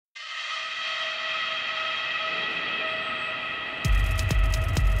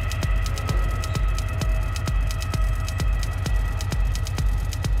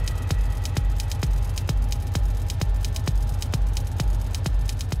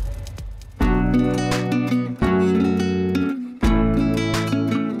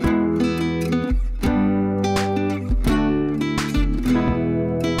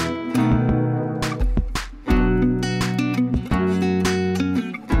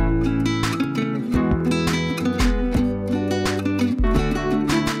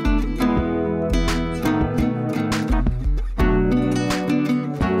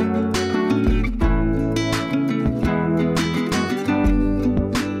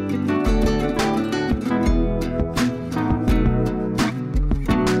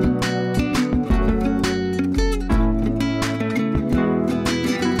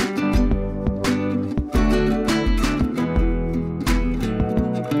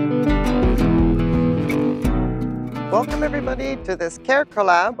Welcome everybody to this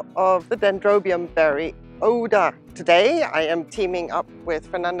CareCollab of the Dendrobium berry odor. Today I am teaming up with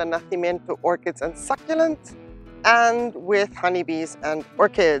Fernanda Nacimiento orchids and succulents and with honeybees and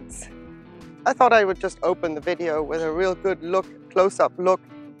orchids. I thought I would just open the video with a real good look, close-up look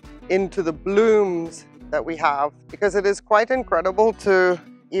into the blooms that we have, because it is quite incredible to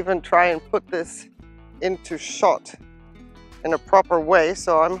even try and put this into shot in a proper way.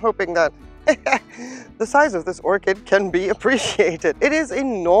 So I'm hoping that the size of this orchid can be appreciated. It is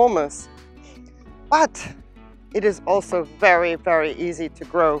enormous, but it is also very, very easy to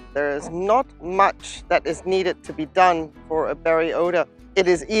grow. There is not much that is needed to be done for a berry odor. It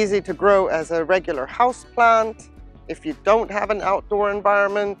is easy to grow as a regular house plant if you don't have an outdoor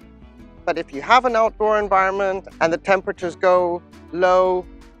environment. But if you have an outdoor environment and the temperatures go low,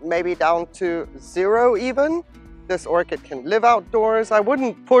 maybe down to 0 even, this orchid can live outdoors. I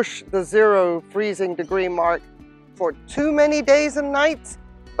wouldn't push the 0 freezing degree mark for too many days and nights,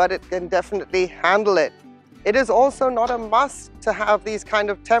 but it can definitely handle it. It is also not a must to have these kind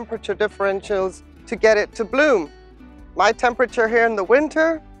of temperature differentials to get it to bloom. My temperature here in the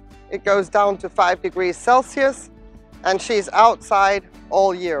winter, it goes down to 5 degrees Celsius, and she's outside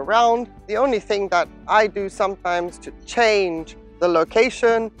all year round. The only thing that I do sometimes to change the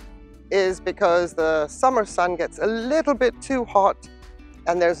location is because the summer sun gets a little bit too hot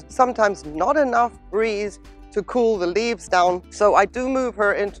and there's sometimes not enough breeze to cool the leaves down. So I do move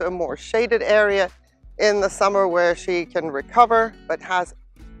her into a more shaded area in the summer where she can recover, but has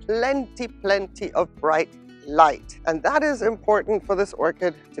plenty of bright light. And that is important for this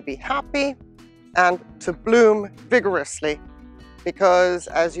orchid to be happy and to bloom vigorously. Because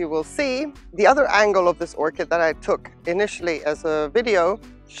as you will see, the other angle of this orchid that I took initially as a video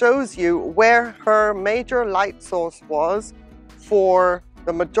shows you where her major light source was for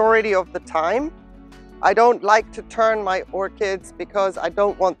the majority of the time. I don't like to turn my orchids because I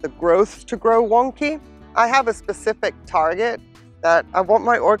don't want the growth to grow wonky. I have a specific target that I want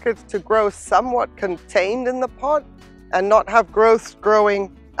my orchids to grow somewhat contained in the pot and not have growth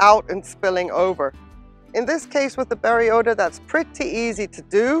growing out and spilling over. In this case with the berry odor, that's pretty easy to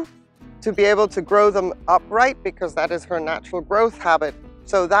do, to be able to grow them upright, because that is her natural growth habit.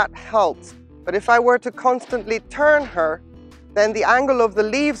 So that helps. But if I were to constantly turn her, then the angle of the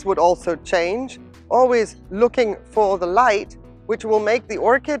leaves would also change, always looking for the light, which will make the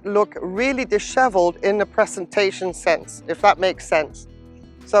orchid look really disheveled in the presentation sense, if that makes sense.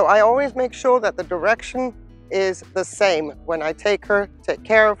 So I always make sure that the direction is the same. When I take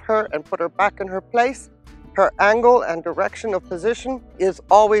care of her and put her back in her place, her angle and direction of position is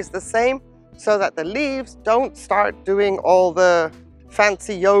always the same, so that the leaves don't start doing all the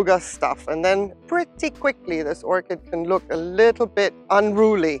fancy yoga stuff. And then pretty quickly this orchid can look a little bit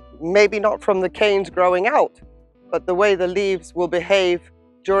unruly. Maybe not from the canes growing out, but the way the leaves will behave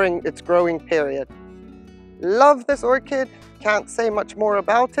during its growing period. Love this orchid. Can't say much more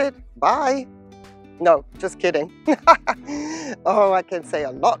about it. Bye. No, just kidding. Oh, I can say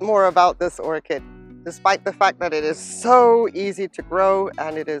a lot more about this orchid, despite the fact that it is so easy to grow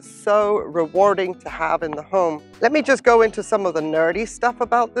and it is so rewarding to have in the home. Let me just go into some of the nerdy stuff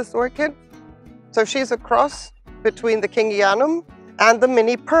about this orchid. So she's a cross between the Kingianum and the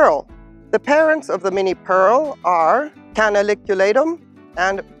mini pearl. The parents of the mini pearl are Canaliculatum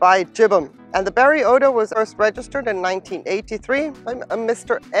and Bijibum. And the berry odor was first registered in 1983 by a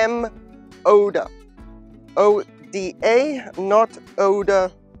Mr. M. Oda. O-D-A, not odor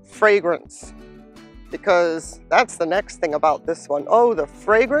fragrance. Because that's the next thing about this one. Oh, the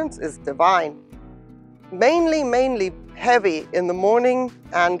fragrance is divine. Mainly heavy in the morning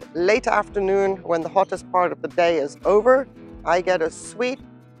and late afternoon when the hottest part of the day is over. I get a sweet,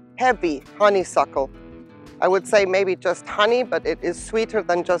 heavy honeysuckle. I would say maybe just honey, but it is sweeter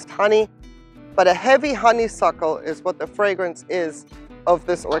than just honey. But a heavy honeysuckle is what the fragrance is of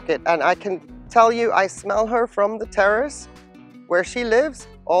this orchid. And I can tell you, I smell her from the terrace where she lives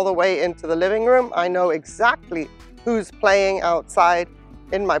all the way into the living room. I know exactly who's playing outside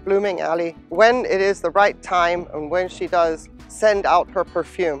in my blooming alley, when it is the right time and when she does send out her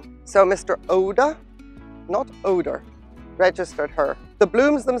perfume. So Mr. Oda, not odor, registered her. The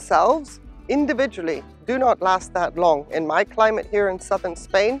blooms themselves individually do not last that long. In my climate here in southern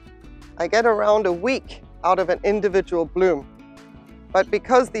Spain, I get around a week out of an individual bloom. But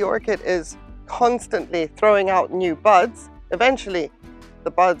because the orchid is constantly throwing out new buds, eventually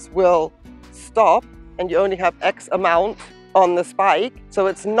the buds will stop and you only have X amount on the spike. So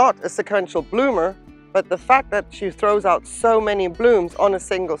it's not a sequential bloomer, but the fact that she throws out so many blooms on a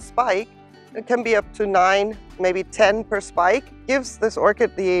single spike it can be up to 9, maybe 10 per spike, gives this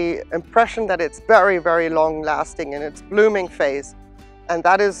orchid the impression that it's very, very long lasting in its blooming phase. And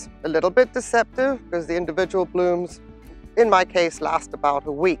that is a little bit deceptive because the individual blooms, in my case, last about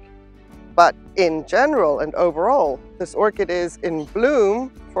a week. But in general and overall, this orchid is in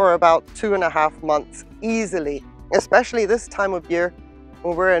bloom for about 2.5 months easily, especially this time of year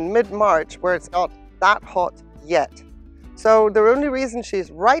when we're in mid-March where it's not that hot yet. So the only reason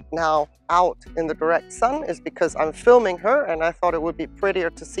she's right now out in the direct sun is because I'm filming her, and I thought it would be prettier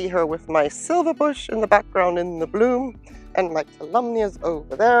to see her with my silver bush in the background in the bloom and my calumnias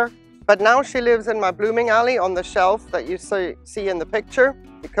over there. But now she lives in my blooming alley on the shelf that you see in the picture,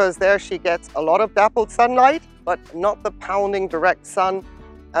 because there she gets a lot of dappled sunlight, but not the pounding direct sun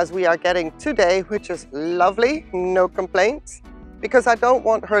as we are getting today, which is lovely, no complaints, because I don't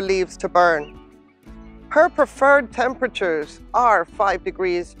want her leaves to burn. Her preferred temperatures are 5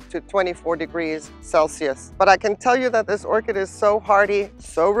 degrees to 24 degrees Celsius. But I can tell you that this orchid is so hardy,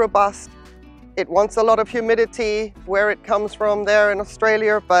 so robust. It wants a lot of humidity where it comes from there in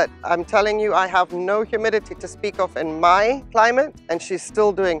Australia, but I'm telling you, I have no humidity to speak of in my climate, and she's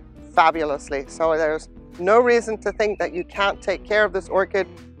still doing fabulously. So there's no reason to think that you can't take care of this orchid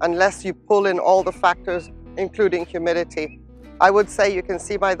unless you pull in all the factors, including humidity. I would say you can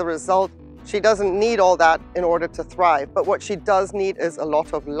see by the result, she doesn't need all that in order to thrive, but what she does need is a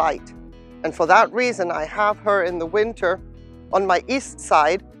lot of light. And for that reason, I have her in the winter on my east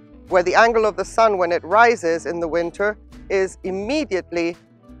side, where the angle of the sun when it rises in the winter is immediately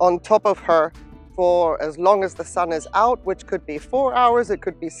on top of her for as long as the sun is out, which could be 4 hours, it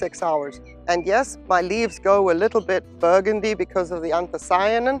could be 6 hours. And yes, my leaves go a little bit burgundy because of the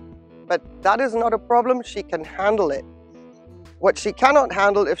anthocyanin, but that is not a problem. She can handle it. What she cannot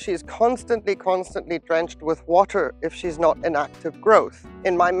handle if she's constantly drenched with water if she's not in active growth.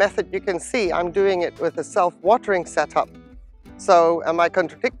 In my method, you can see I'm doing it with a self-watering setup. So am I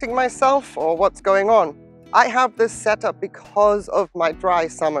contradicting myself or what's going on? I have this setup because of my dry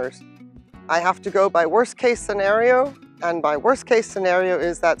summers. I have to go by worst case scenario, and my worst case scenario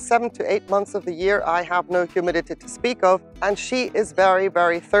is that 7 to 8 months of the year I have no humidity to speak of, and she is very,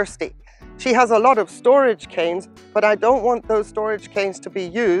 very thirsty. She has a lot of storage canes, but I don't want those storage canes to be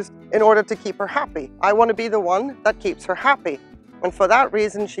used in order to keep her happy. I want to be the one that keeps her happy. And for that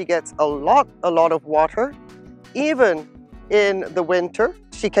reason, she gets a lot of water. Even in the winter,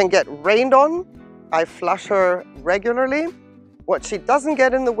 she can get rained on. I flush her regularly. What she doesn't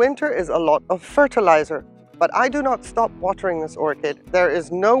get in the winter is a lot of fertilizer. But I do not stop watering this orchid. There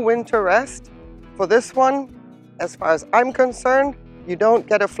is no winter rest. For this one, as far as I'm concerned, you don't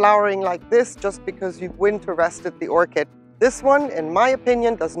get a flowering like this just because you've winter rested the orchid. This one, in my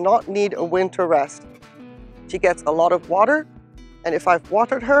opinion, does not need a winter rest. She gets a lot of water, and if I've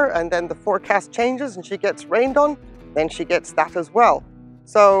watered her and then the forecast changes and she gets rained on, then she gets that as well.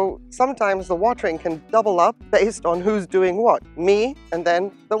 So sometimes the watering can double up based on who's doing what, me and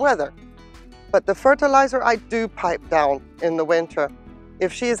then the weather. But the fertilizer I do pipe down in the winter.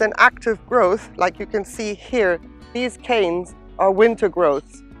 If she is in active growth, like you can see here, these canes are winter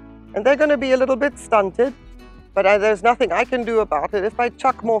growths, and they're going to be a little bit stunted, but there's nothing I can do about it. If I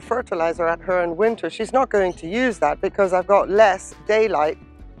chuck more fertilizer at her in winter, she's not going to use that because I've got less daylight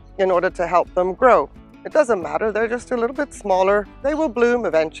in order to help them grow. It doesn't matter, they're just a little bit smaller. They will bloom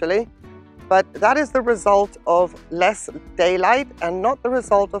eventually, but that is the result of less daylight and not the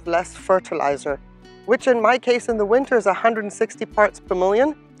result of less fertilizer, which in my case in the winter is 160 parts per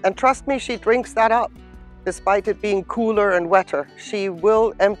million, and trust me, she drinks that up. Despite it being cooler and wetter, she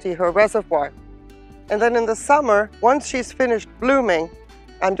will empty her reservoir. And then in the summer, once she's finished blooming,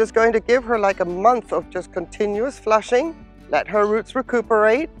 I'm just going to give her like a month of just continuous flushing, let her roots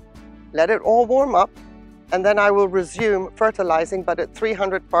recuperate, let it all warm up, and then I will resume fertilizing, but at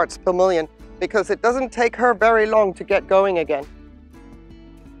 300 parts per million, because it doesn't take her very long to get going again.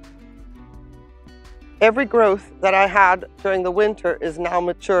 Every growth that I had during the winter is now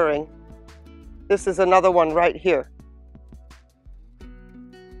maturing. This is another one right here.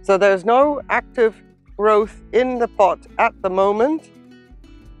 So there's no active growth in the pot at the moment.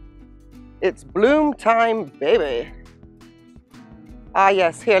 It's bloom time, baby. Ah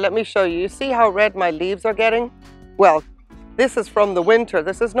yes, here, let me show you. You see how red my leaves are getting? Well, this is from the winter.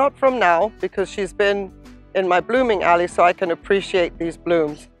 This is not from now because she's been in my blooming alley so I can appreciate these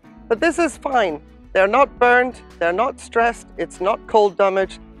blooms. But this is fine. They're not burned, they're not stressed, it's not cold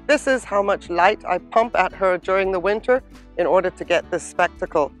damage. This is how much light I pump at her during the winter in order to get this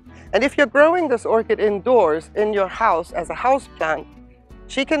spectacle. And if you're growing this orchid indoors in your house as a house plant,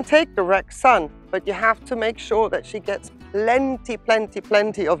 she can take direct sun, but you have to make sure that she gets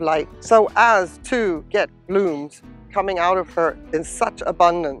plenty of light so as to get blooms coming out of her in such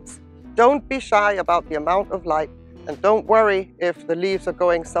abundance. Don't be shy about the amount of light, and don't worry if the leaves are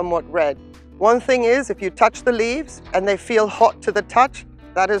going somewhat red. One thing is, if you touch the leaves and they feel hot to the touch,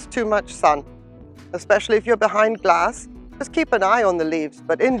 that is too much sun. Especially if you're behind glass, just keep an eye on the leaves.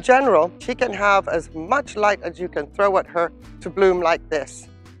 But in general, she can have as much light as you can throw at her to bloom like this.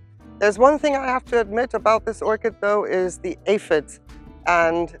 There's one thing I have to admit about this orchid though, is the aphids.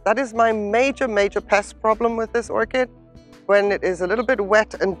 And that is my major pest problem with this orchid. When it is a little bit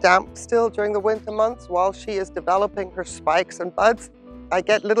wet and damp still during the winter months, while she is developing her spikes and buds, I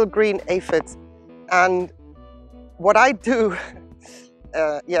get little green aphids. And what I do,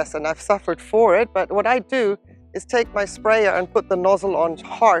 yes, and I've suffered for it, but what I do is take my sprayer and put the nozzle on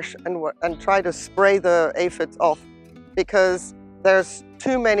harsh and try to spray the aphids off, because there's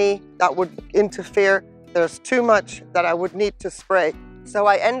too many that would interfere. There's too much that I would need to spray. So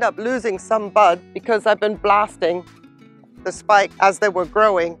I end up losing some bud because I've been blasting the spike as they were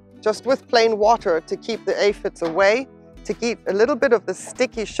growing, just with plain water to keep the aphids away, to keep a little bit of the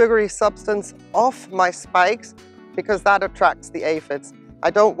sticky, sugary substance off my spikes, because that attracts the aphids. I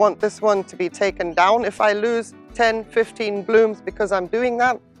don't want this one to be taken down. If I lose 10, 15 blooms because I'm doing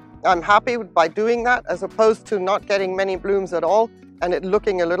that, I'm happy by doing that, as opposed to not getting many blooms at all and it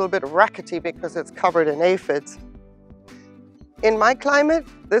looking a little bit rackety because it's covered in aphids. In my climate,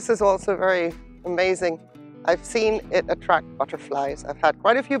 this is also very amazing. I've seen it attract butterflies. I've had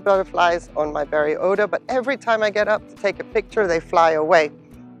quite a few butterflies on my berry odor, but every time I get up to take a picture, they fly away.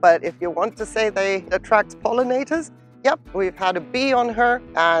 But if you want to say they attract pollinators, yep, we've had a bee on her,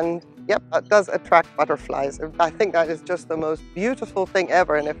 and yep, that does attract butterflies. I think that is just the most beautiful thing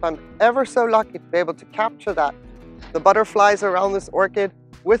ever. And if I'm ever so lucky to be able to capture that, the butterflies around this orchid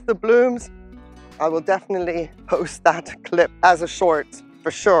with the blooms, I will definitely post that clip as a short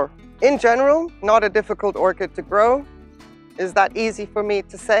for sure. In general, not a difficult orchid to grow. Is that easy for me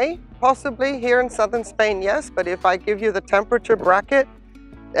to say? Possibly here in southern Spain, yes, but if I give you the temperature bracket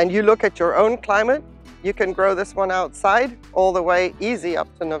and you look at your own climate, you can grow this one outside all the way easy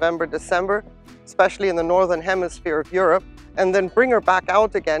up to November, December, especially in the northern hemisphere of Europe, and then bring her back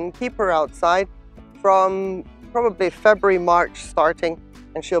out again, keep her outside from probably February, March starting,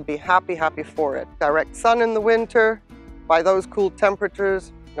 and she'll be happy for it. Direct sun in the winter, by those cool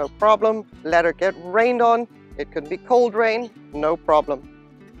temperatures, no problem. Let her get rained on. It could be cold rain, no problem.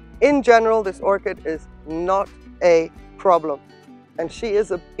 In general, this orchid is not a problem. And she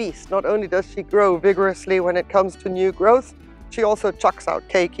is a beast. Not only does she grow vigorously when it comes to new growth, she also chucks out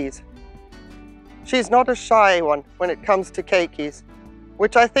keikis. She's not a shy one when it comes to keikis,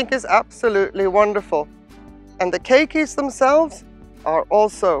 which I think is absolutely wonderful. And the keikis themselves are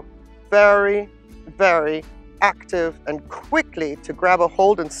also very active and quickly to grab a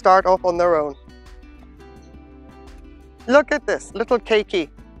hold and start off on their own. Look at this little keiki.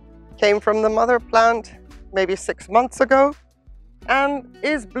 Came from the mother plant maybe 6 months ago and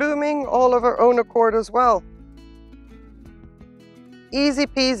is blooming all of her own accord as well. Easy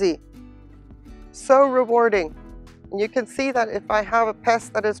peasy. So rewarding. And you can see that if I have a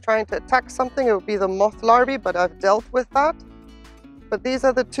pest that is trying to attack something, it would be the moth larvae, but I've dealt with that. But these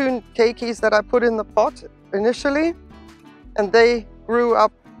are the 2 keikis that I put in the pot initially, and they grew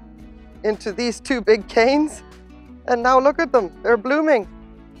up into these 2 big canes. And now look at them, they're blooming.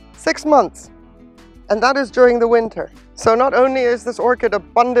 6 months. And that is during the winter. So not only is this orchid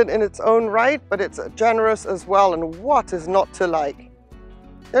abundant in its own right, but it's generous as well. And what is not to like?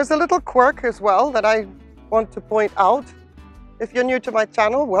 There's a little quirk as well that I want to point out. If you're new to my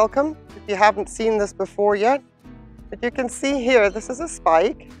channel, welcome. If you haven't seen this before yet, but you can see here, this is a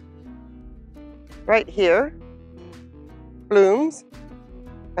spike. Right here, blooms,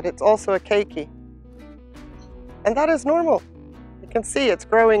 but it's also a keiki. And that is normal. You can see it's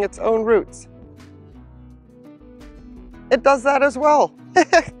growing its own roots. It does that as well.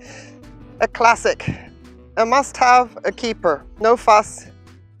 A classic, a must-have, a keeper. No fuss,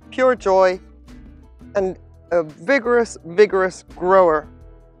 pure joy, and a vigorous grower.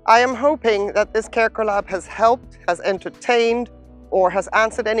 I am hoping that this CareCollab has helped, has entertained, or has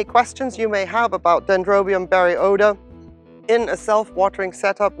answered any questions you may have about Dendrobium berryoda in a self-watering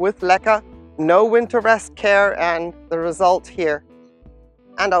setup with Leca. No winter rest care, and the result here.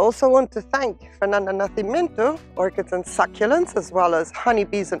 And I also want to thank Amazement, Orchids and Succulents, as well as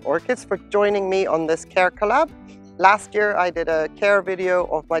Honeybees and Orchids for joining me on this CareCollab. Last year I did a care video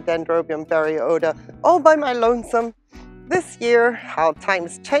of my Dendrobium berryoda all by my lonesome. This year, how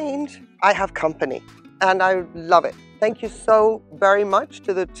times change, I have company and I love it. Thank you so very much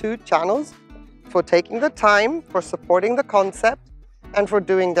to the 2 channels for taking the time, for supporting the concept, and for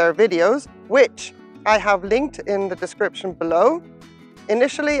doing their videos, which I have linked in the description below.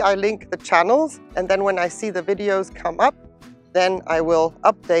 Initially, I link the channels, and then when I see the videos come up, then I will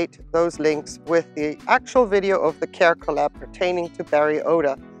update those links with the actual video of the CareCollab pertaining to berry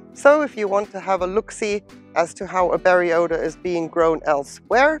odor. So if you want to have a look-see as to how a berry odor is being grown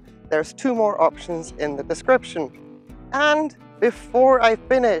elsewhere, there's 2 more options in the description. And before I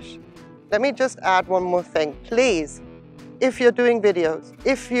finish, let me just add one more thing. Please, if you're doing videos,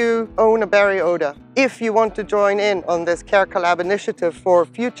 if you own a berry odor, if you want to join in on this CareCollab initiative for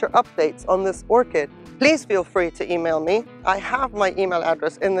future updates on this orchid, please feel free to email me. I have my email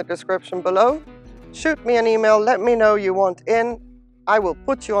address in the description below. Shoot me an email, let me know you want in. I will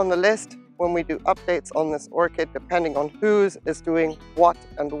put you on the list when we do updates on this orchid, depending on who's is doing what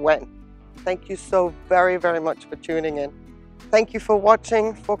and when. Thank you so very, very much for tuning in. Thank you for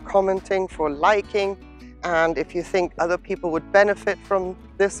watching, for commenting, for liking. And if you think other people would benefit from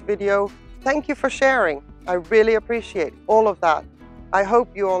this video, thank you for sharing. I really appreciate all of that. I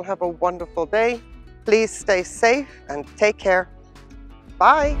hope you all have a wonderful day. Please stay safe and take care.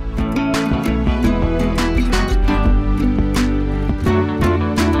 Bye.